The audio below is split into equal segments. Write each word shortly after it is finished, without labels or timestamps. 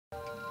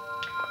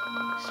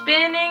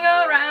Spinning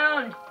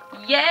around.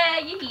 Yeah,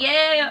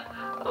 yeah.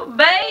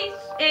 Base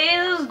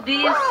is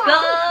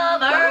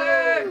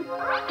discovered.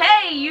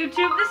 Hey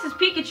YouTube, this is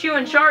Pikachu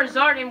and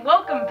Charizard, and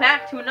welcome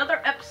back to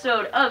another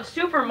episode of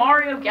Super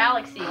Mario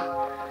Galaxy.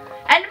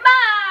 And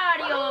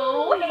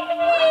Mario!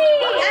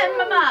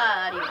 And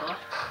Mario.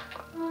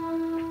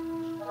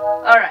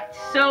 Alright,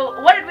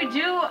 so what did we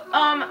do?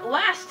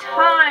 Last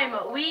time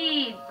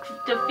we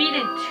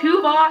defeated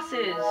 2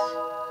 bosses.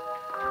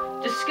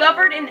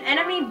 Discovered an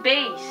enemy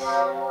base.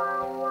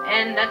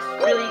 And that's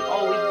really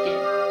all we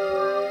did.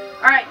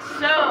 Alright,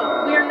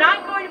 so we are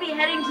not going to be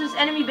heading to this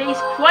enemy base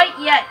quite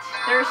yet.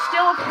 There are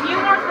still a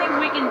few more things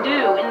we can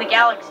do in the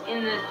galaxy,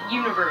 in the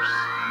universe.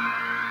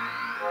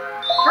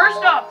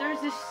 First off,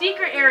 there's this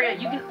secret area.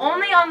 You can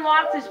only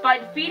unlock this by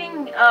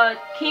defeating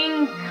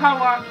King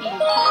Kawaki.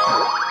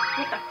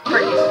 What the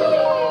frick is his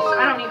name?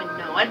 I don't even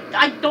know.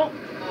 I don't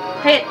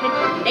pay attention to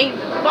the names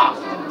of the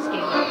bosses in this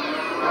game.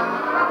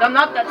 I'm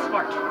not that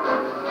smart.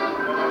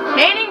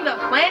 Painting the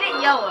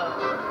planet yellow.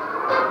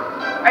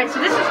 Alright, so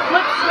this is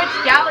Flip Switch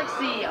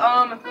Galaxy.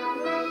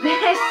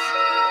 This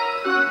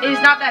is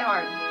not that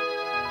hard.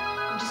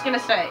 I'm just gonna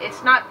say,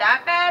 it's not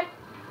that bad.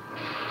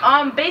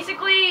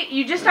 Basically,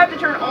 you just have to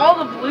turn all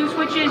the blue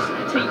switches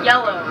to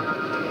yellow.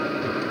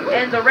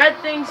 And the red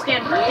things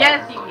stand for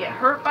death, you can get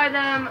hurt by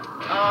them,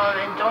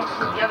 and don't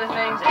do the other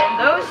things, and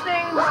those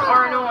things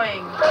are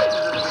annoying.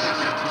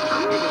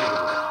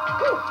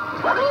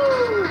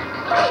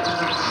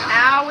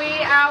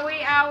 Owie,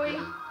 owie, owie.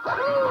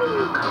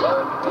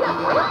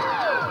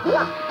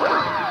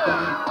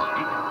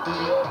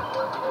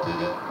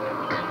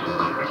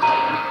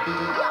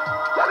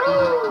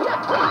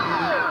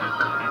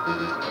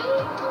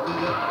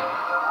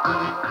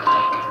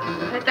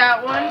 Hit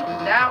that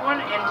one,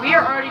 and we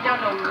are already down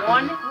to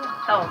 1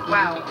 health.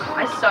 Wow,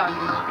 I suck.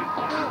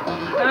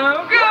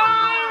 Oh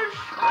gosh!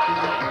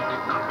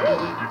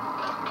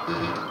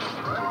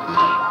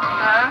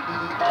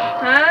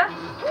 Huh?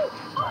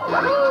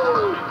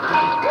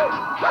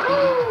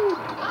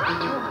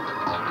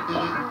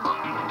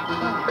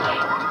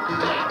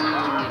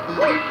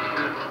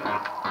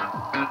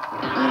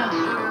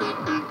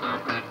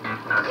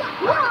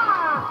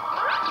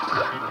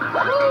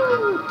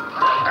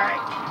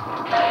 Alright.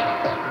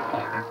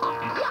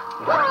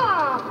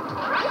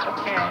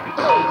 Okay.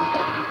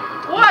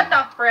 What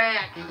the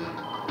frick?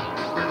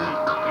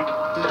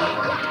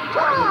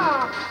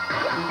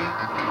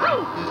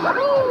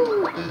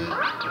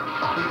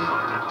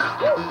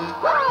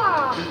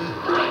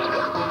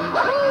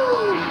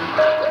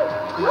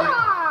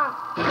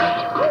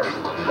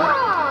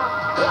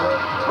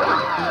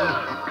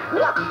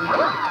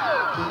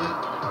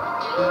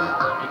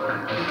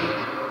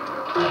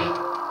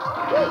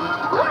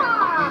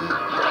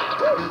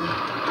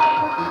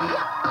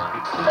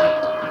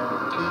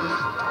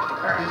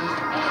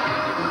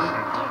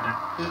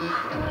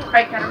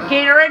 Alright, gotta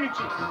regain our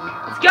energy.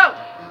 Let's go!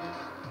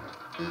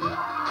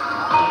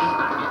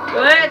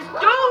 Let's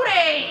do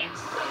this!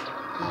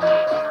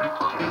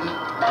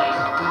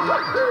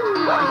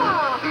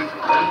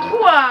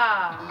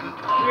 Wow!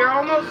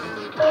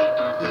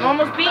 We've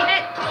almost beaten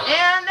it,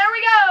 and there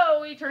we go!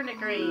 We turned it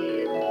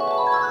green.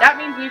 That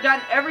means we've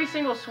gotten every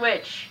single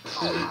switch.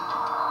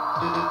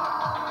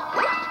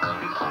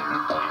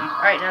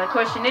 Alright, now the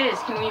question is,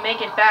 can we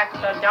make it back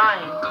without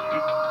dying?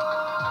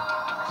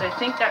 I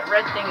think that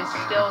red thing is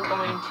still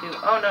going to...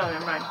 Oh no,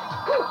 never mind.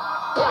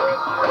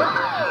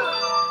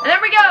 And there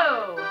we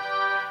go!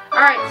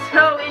 Alright,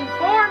 so in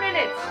 4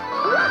 minutes,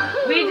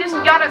 we just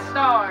got a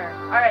star.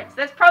 Alright, so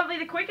that's probably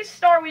the quickest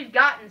star we've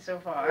gotten so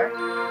far.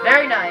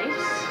 Very nice.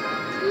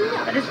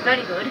 That is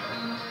very good.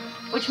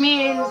 Which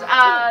means,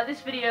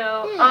 this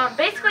video...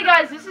 basically,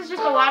 guys, this is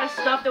just a lot of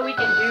stuff that we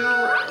can do.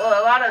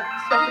 Well, a lot of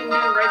stuff we can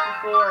do right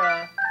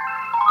before,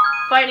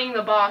 fighting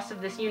the boss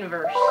of this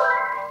universe.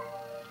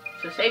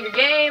 So save your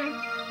game.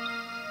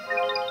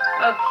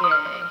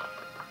 Okay.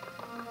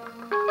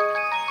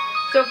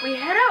 So if we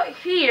head out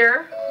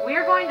here, we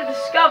are going to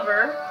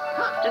discover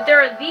that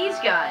there are these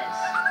guys.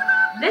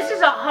 This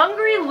is a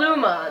hungry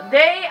Luma.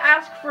 They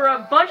ask for a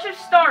bunch of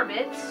star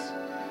bits,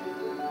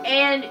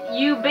 and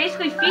you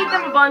basically feed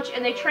them a bunch,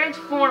 and they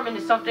transform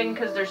into something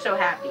because they're so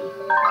happy.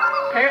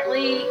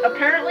 Apparently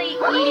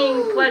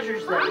eating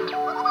pleasures them.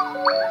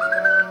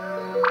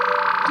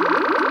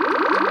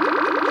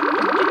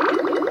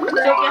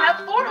 So if you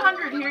have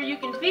 400 here, you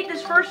can feed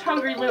this first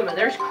hungry Luma.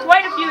 There's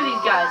quite a few of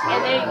these guys,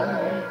 and they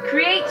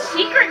create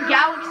secret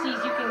galaxies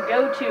you can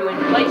go to and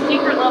play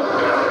secret levels.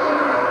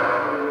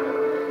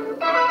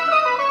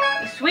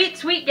 The sweet,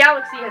 sweet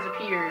galaxy has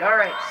appeared.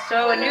 Alright,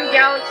 so a new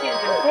galaxy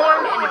has been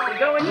formed, and if we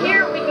go in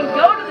here, we can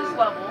go to this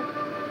level,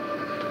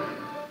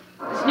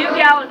 this new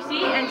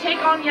galaxy, and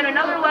take on yet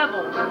another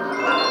level.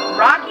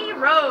 Rocky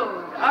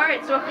Road.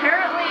 Alright, so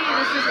apparently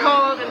this is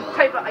called a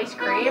type of ice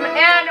cream,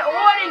 and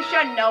wouldn't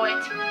you know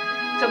it?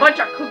 It's a bunch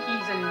of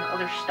cookies and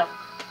other stuff.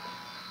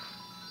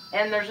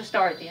 And there's a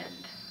star at the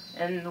end.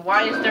 And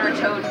why is there a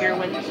toad here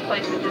when this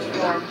place was just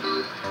formed?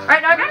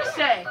 Alright, now I gotta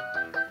say,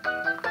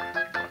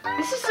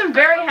 This is some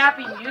very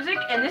happy music,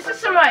 and this is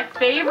some of my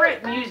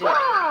favorite music.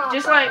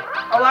 Just like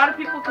a lot of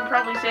people can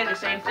probably say the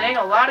same thing.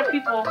 A lot of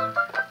people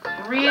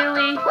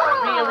really,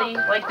 really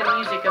like the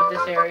music of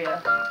this area.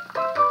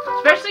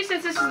 Especially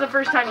since this is the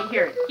first time you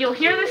hear it. You'll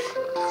hear this.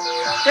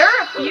 There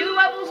are a few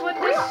levels with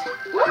this.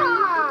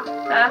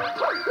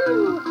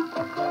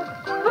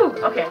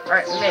 Okay,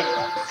 alright, we made it.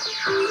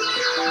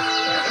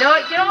 You know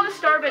what? Get all the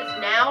star bits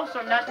now so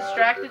I'm not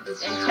distracted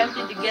and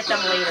tempted to get them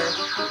later.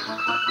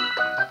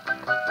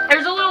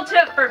 Here's a little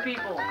tip for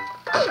people. Ow,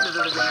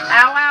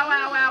 ow,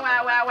 ow, ow, ow,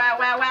 ow, ow,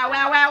 ow, ow,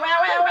 ow, ow,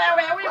 ow, ow,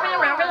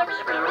 ow,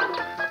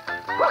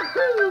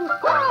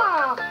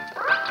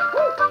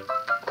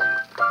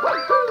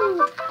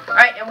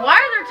 Alright, and why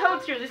are there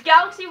toads here? This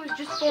galaxy was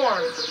just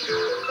formed.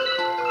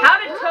 How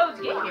did toads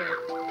get here?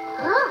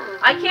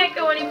 I can't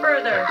go any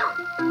further.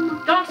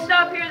 Don't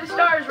stop here, the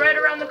star is right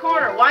around the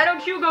corner. Why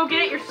don't you go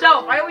get it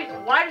yourself? Why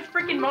does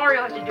freaking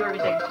Mario have to do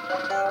everything?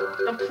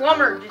 The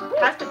plumber just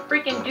has to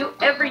freaking do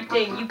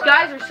everything. You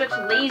guys are such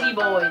lazy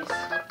boys.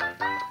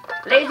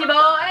 Lazy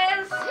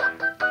boys!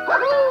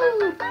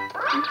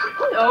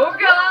 Oh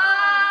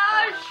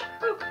gosh!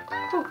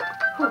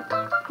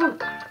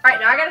 Alright,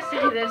 now I gotta say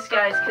this,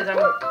 guys, because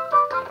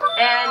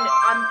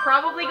I'm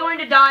probably going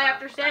to die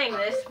after saying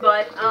this,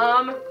 but,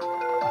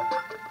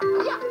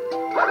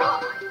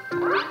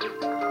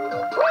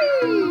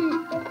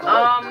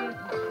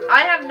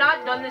 I have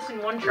not done this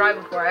in one try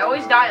before. I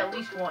always die at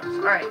least once.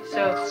 Alright,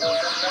 so,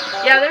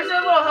 yeah, there's a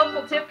little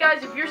helpful tip,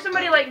 guys. If you're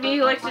somebody like me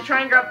who likes to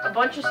try and grab a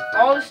bunch of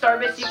all the star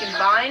bits you can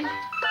find,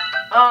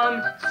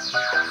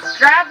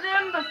 grab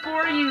them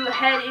before you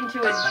head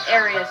into an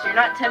area, so you're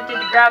not tempted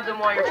to grab them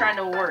while you're trying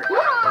to work,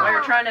 while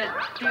you're trying to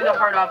do the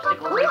hard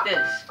obstacles like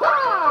this.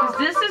 Because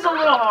this is a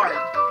little hard.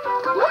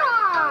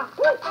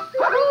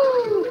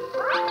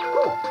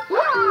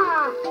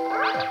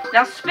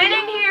 Now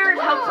spinning here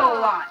helps a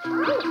lot.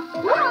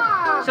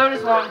 So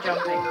does long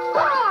jumping.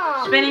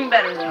 Spinning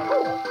better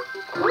though.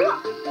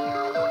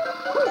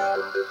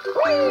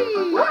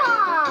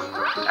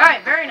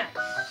 Alright, very nice.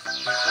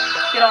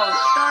 Get all the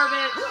star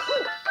bits.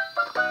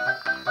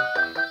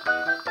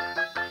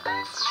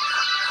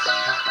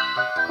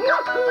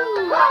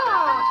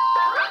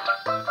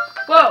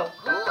 Whoa.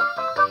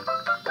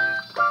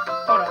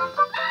 Hold on.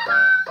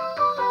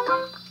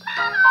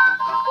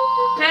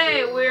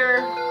 Hey,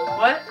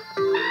 what?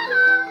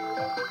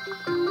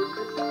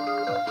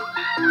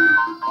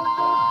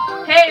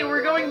 Hey,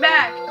 we're going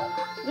back.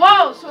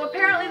 Whoa, so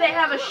apparently they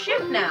have a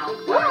ship now.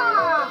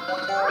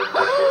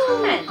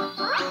 Man.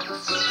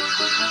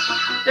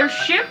 Their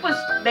ship was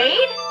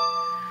made?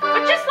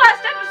 But just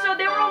last episode,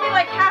 they were only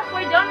like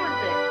halfway done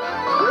with it.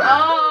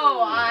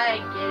 Oh, I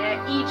get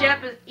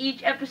it.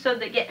 Each episode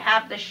they get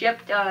half the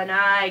ship done.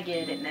 I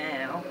get it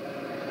now.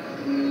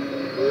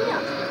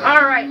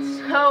 Alright,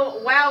 so,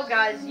 wow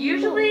guys,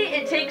 usually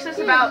it takes us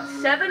about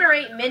 7 or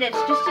 8 minutes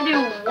just to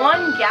do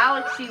one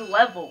galaxy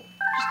level.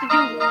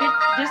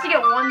 Just to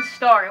get one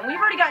star, and we've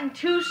already gotten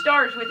 2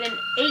 stars within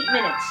 8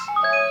 minutes.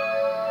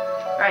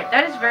 Alright,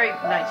 that is very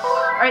nice.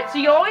 Alright, so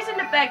you always end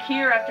up back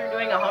here after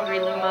doing a Hungry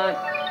Luma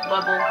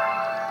level.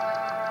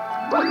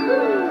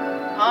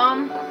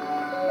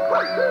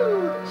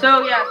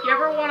 So yeah, if you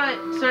ever wanna,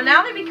 so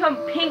now they become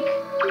pink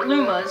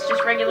Lumas,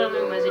 just regular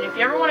Lumas, and if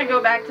you ever wanna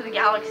go back to the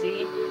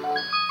galaxy,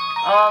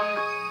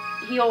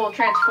 he'll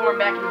transform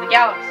back into the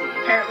galaxy.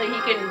 Apparently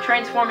he can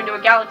transform into a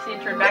galaxy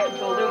and turn back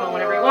into a Luma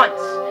whenever he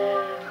wants.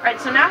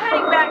 Alright, so now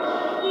heading back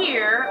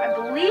here, I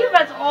believe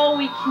that's all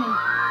we can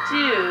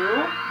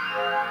do.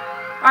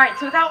 Alright,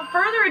 so without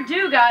further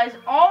ado, guys,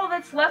 all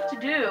that's left to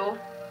do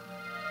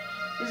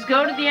is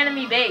go to the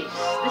enemy base.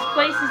 This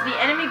place is the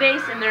enemy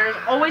base, and there's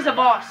always a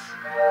boss.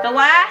 The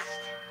last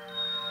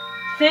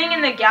thing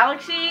in the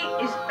galaxy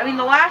is,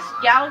 the last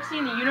galaxy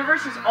in the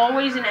universe is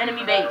always an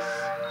enemy base.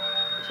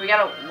 So we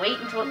gotta wait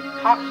until it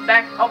pops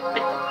back up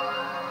in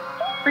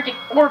freaking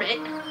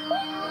orbit,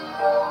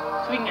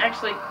 so we can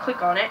actually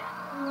click on it.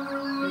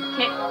 We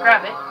can't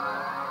grab it.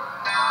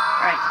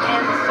 Alright,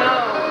 and so,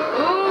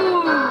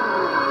 ooh!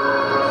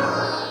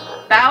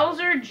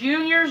 Bowser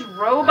Jr.'s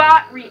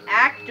Robot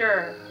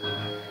Reactor.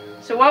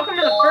 So welcome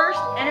to the first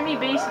enemy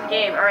base of the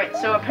game. Alright,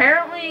 so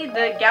apparently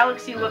the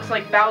galaxy looks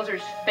like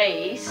Bowser's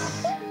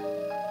face.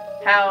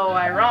 How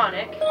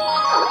ironic.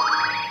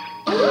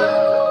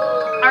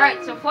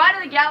 Alright, so fly to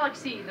the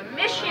galaxy. The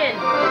mission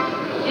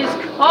is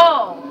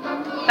called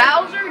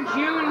Bowser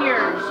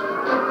Jr.'s...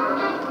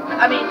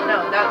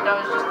 no, that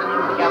was just the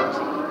name of the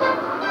galaxy.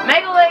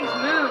 Megaleg's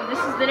Moon. This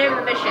is the name of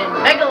the mission.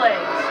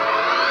 Megalegs.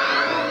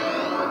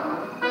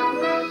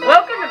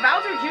 Welcome to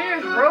Bowser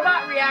Jr.'s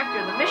Robot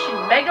Reactor. The mission,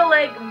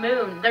 Megaleg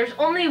Moon. There's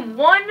only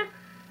one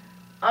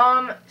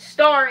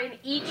star in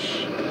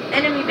each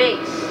enemy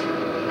base,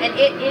 and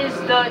it is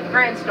the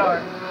Grand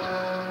Star.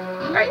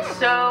 Alright,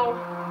 so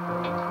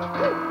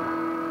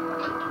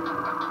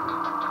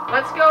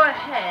let's go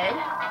ahead.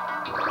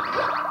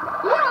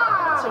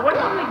 So what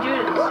can we do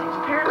to these things?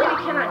 Apparently we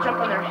cannot jump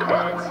on their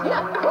heads.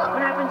 What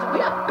happens if we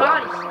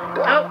body slam?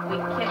 Nope, we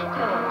can't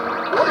kill them.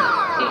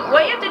 See,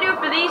 what you have to do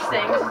for these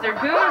things is they're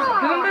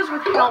Goombas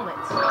with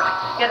helmets.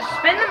 You gotta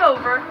spin them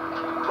over,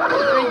 and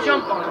then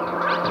jump on them.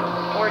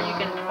 Or you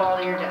can fall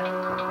to your death.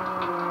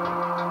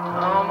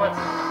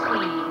 Let's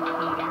see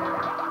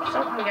here.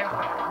 Something we gotta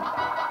find.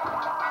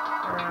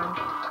 Around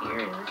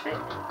here, is this it?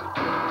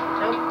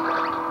 Nope.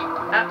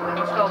 Ah, we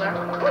almost fell there.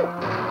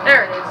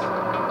 There it is.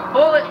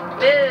 Bullet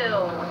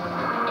Bill.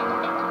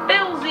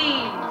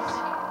 Billsies.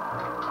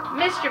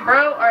 Missed you,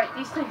 bro. Alright,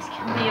 these things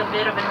can be a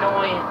bit of an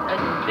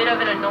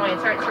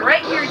annoyance. Alright, so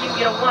right here you can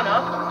get a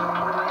 1-up.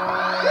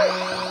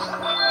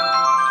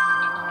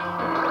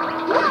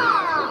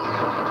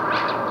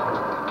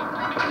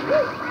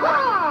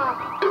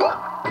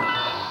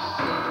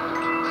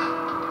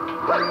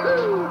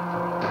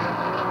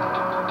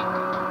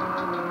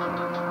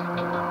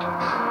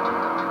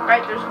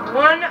 Alright, there's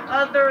one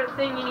other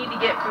thing you need to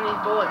get from these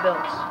bullet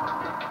bills.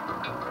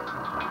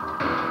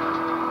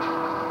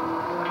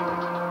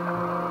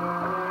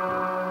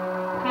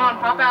 Come on,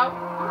 pop out.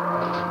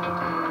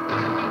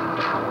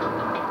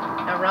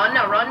 Now run,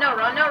 now run, now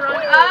run, now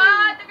run.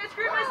 Ah, I think I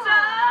screwed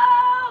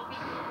myself!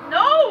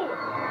 No!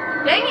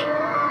 Dang it!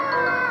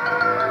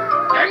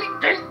 Dang it.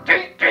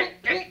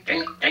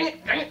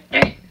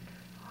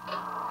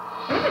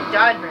 I haven't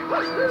died very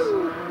much in this.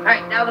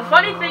 Alright, now the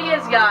funny thing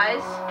is,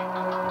 guys,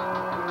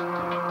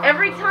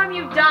 every time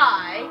you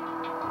die,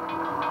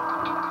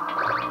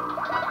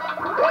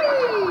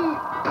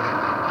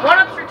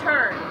 1-ups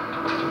return.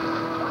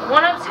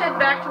 1-ups head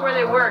back to where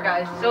they were,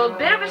 guys. So a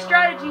bit of a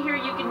strategy here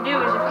you can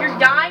do is if you're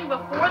dying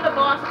before the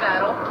boss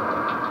battle,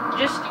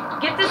 just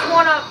get this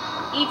 1-up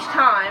each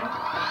time.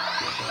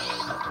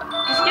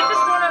 Just get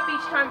this 1-up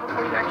each time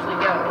before you actually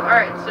go.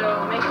 Alright,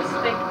 so make this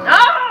thing...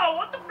 Oh!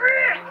 What the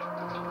frick?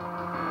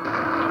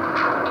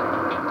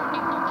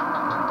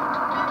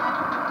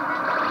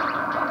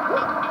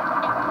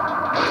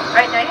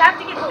 Alright, now you have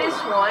to get this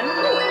one.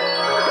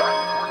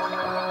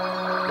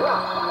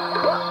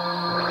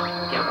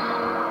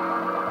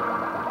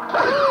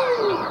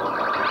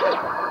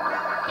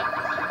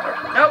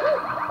 Nope.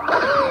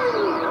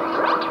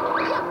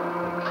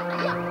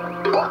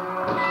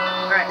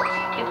 Alright,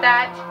 get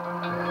that.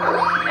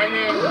 And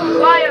then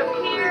fly up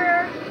here.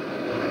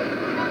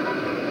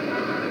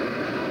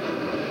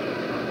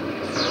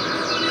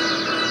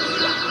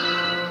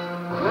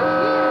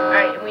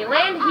 Alright, and we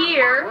land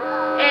here.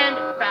 And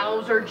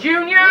Bowser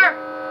Jr.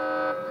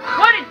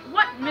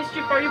 What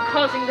mischief are you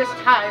causing this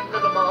time,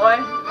 little boy?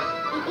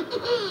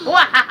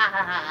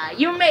 Wahahaha,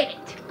 you made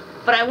it.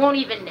 But I won't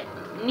even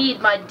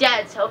need my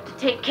dad's help to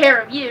take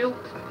care of you.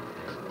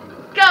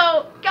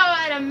 Go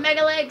at him,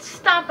 Megaleg.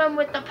 Stomp him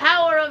with the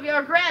power of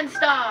your Grand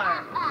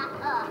Star.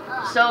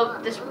 So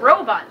this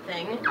robot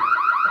thing,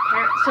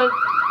 so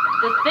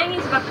the thing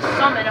he's about to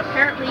summon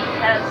apparently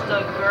has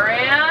the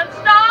Grand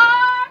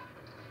Star.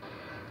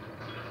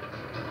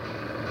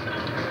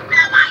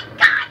 Oh my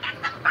God,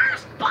 that's the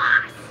first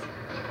boss.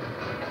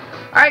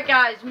 Alright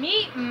guys,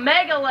 meet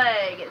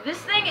Megaleg. This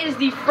thing is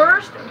the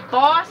first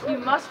boss you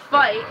must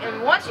fight,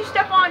 and once you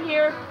step on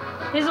here,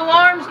 his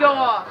alarms go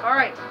off.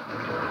 Alright.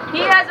 He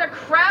has a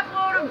crap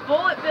load of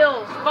bullet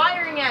bills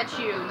firing at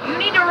you. You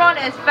need to run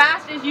as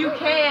fast as you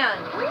can.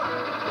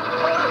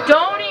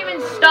 Don't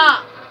even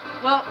stop.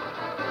 Well,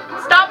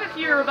 stop if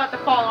you're about to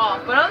fall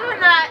off, but other than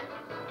that,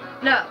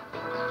 no.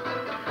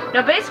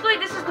 Now basically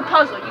this is the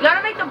puzzle. You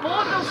gotta make the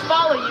bullet bills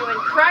follow you and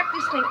crack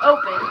this thing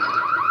open.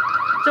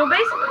 So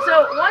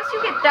once you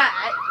get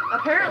that,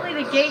 apparently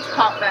the gates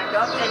pop back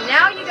up, and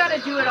now you gotta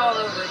do it all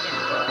over again.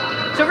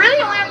 So really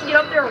you only have to get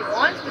up there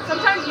once, but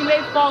sometimes you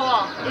may fall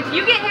off. If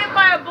you get hit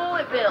by a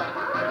bullet bill,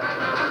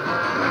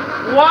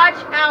 watch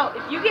out.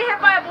 If you get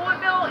hit by a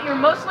bullet bill, you're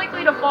most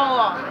likely to fall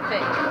off, I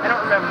think. I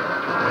don't remember.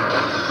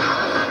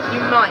 You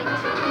might.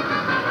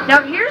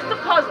 Now here's the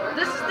puzzle.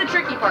 This is the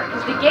tricky part,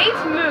 because the gates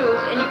move,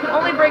 and you can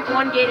only break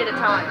one gate at a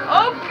time.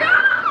 Oh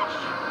gosh!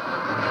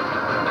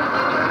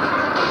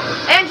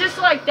 And just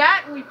like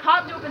that, we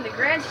popped open the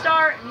Grand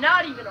Star.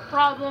 Not even a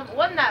problem.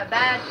 Wasn't that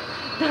bad.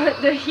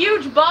 The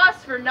huge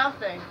boss for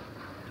nothing.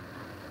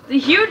 The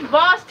huge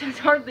boss does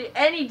hardly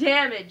any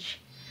damage.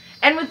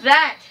 And with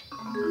that,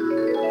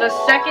 the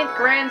second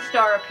Grand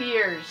Star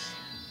appears.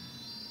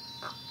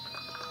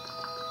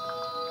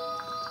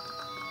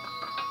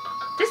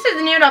 This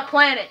isn't even a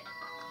planet.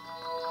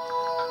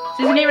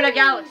 This isn't even a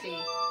galaxy.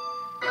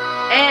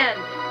 And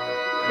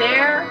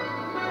there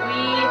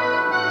we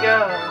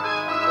go.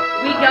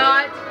 We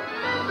got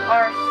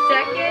our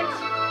second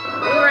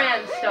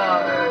Grand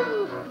Star.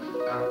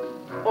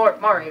 Or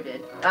Mario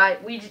did. I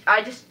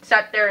just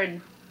sat there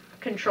and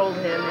controlled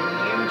him,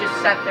 and you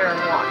just sat there and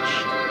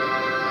watched.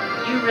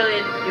 You really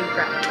didn't do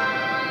crap.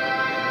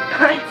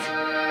 But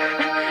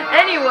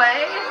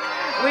anyway,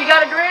 we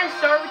got a Grand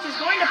Star, which is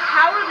going to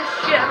power the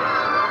ship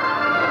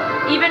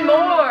even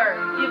more.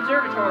 The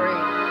observatory,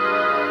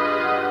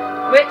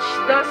 which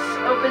thus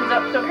opens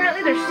up. So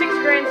apparently there's 6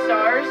 Grand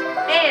Stars,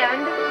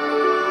 and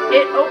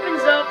it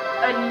opens up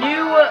a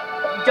new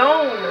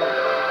dome,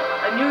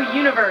 a new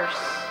universe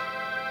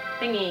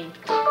thingy.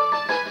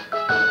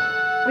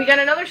 We got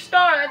another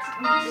star. That's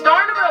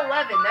star number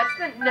 11.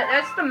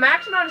 That's the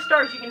max amount of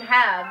stars you can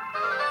have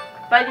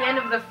by the end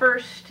of the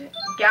first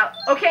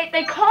Okay,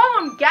 they call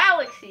them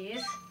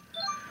galaxies.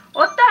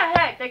 What the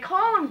heck? They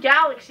call them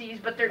galaxies,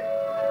 but they're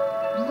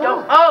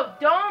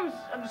domes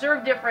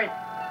observe different.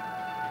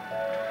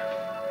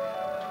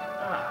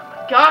 Oh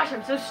my gosh,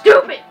 I'm so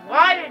stupid.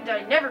 Why did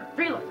I never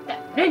realize that?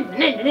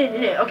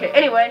 Okay,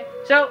 anyway,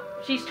 so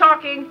she's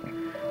talking.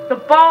 The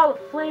ball of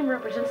flame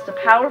represents the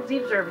power of the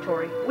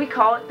observatory. We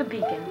call it the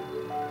beacon.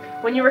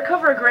 When you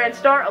recover a grand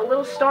star, a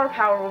little star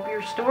power will be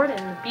restored and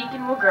the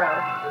beacon will grow.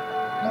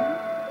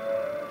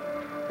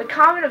 The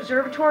comet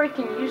observatory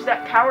can use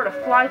that power to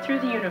fly through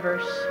the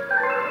universe.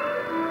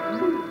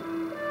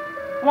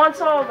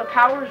 Once all the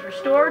power is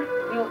restored,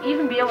 we will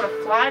even be able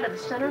to fly to the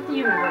center of the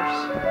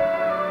universe.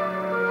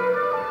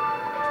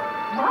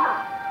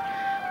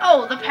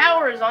 Oh, the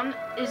power is on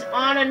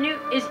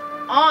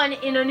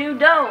in a new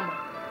dome.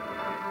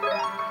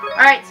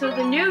 Alright, so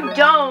the new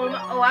dome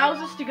allows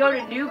us to go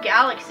to new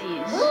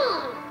galaxies.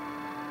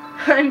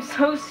 I'm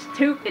so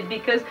stupid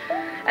because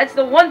that's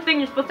the one thing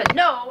you're supposed to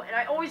know, and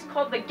I always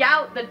called the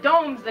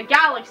domes the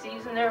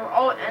galaxies, and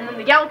then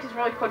the galaxies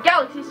were always called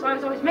galaxies, so I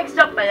was always mixed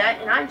up by that,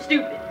 and I'm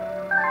stupid.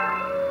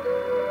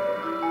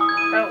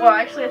 Well,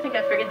 actually, I think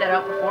I figured that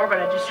out before, but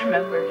I just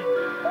remembered.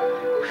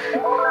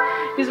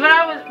 Because when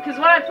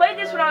I played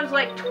this when I was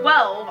like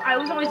 12, I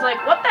was always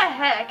like, what the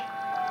heck?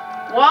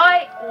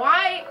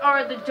 Why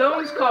are the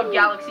domes called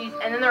galaxies,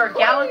 and then there are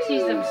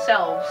galaxies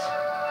themselves?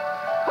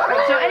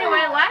 Right, so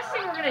anyway, last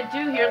thing we're going to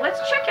do here,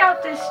 let's check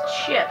out this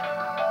ship.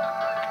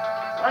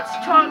 Let's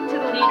talk to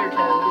the leader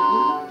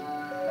toad.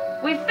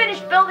 We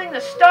finished building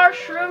the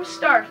Starshroom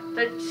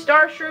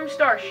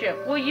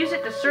starship. We'll use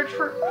it to search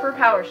for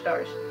power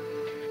stars.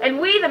 And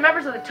we, the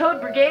members of the Toad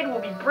Brigade,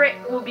 will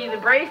be the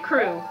brave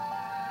crew.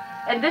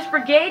 And this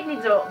brigade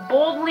needs a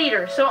bold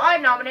leader, so I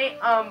nominate,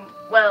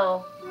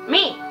 well,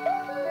 me.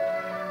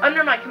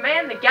 Under my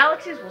command, the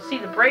galaxies will see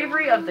the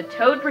bravery of the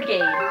Toad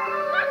Brigade.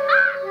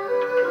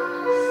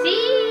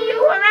 See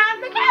you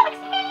around the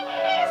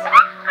galaxies!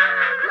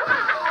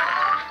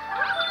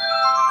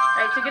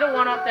 Alright, so get a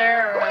 1 up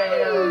there. Alright,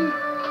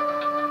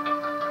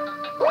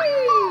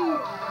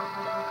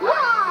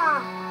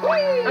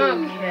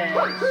 okay,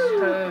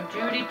 so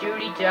doody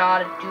da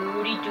da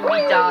doody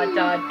da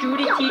da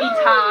doody teety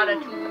ta da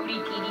doody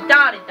teety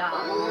da da da.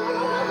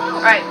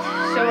 Alright,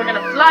 so we're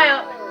gonna fly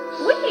up.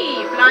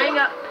 Whee! Flying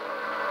up.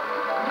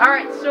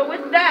 Alright, so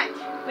with that,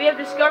 we have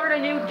discovered a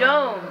new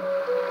dome.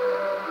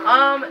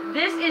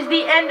 This is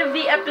the end of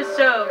the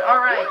episode.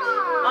 Alright.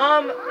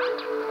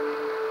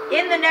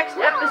 In the next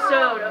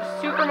episode of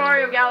Super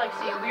Mario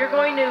Galaxy, we are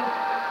going to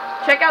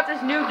check out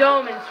this new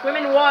dome and swim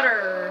in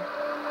water.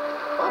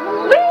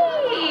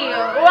 Whee!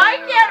 Why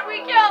can't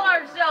we kill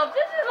ourselves?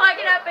 This is like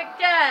an epic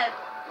death.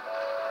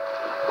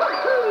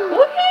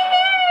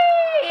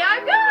 Whee!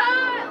 I'm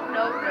gonna...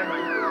 Nope, never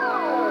mind.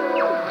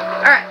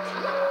 Alright.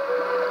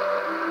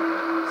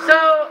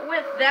 So,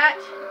 with that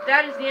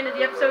is the end of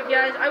the episode,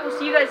 guys. I will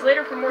see you guys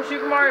later for more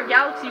Super Mario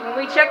Galaxy when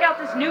we check out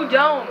this new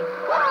dome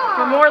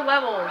for more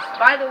levels.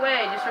 By the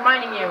way, just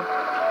reminding you,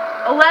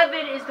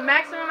 11 is the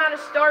maximum amount of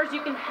stars you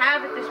can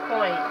have at this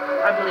point,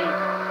 I believe.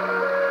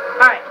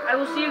 Alright, I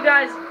will see you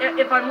guys.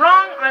 If I'm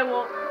wrong, I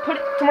will put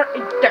it somewhere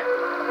in there.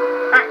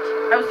 Alright,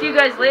 I will see you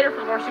guys later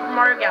for more Super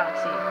Mario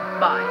Galaxy.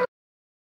 Bye.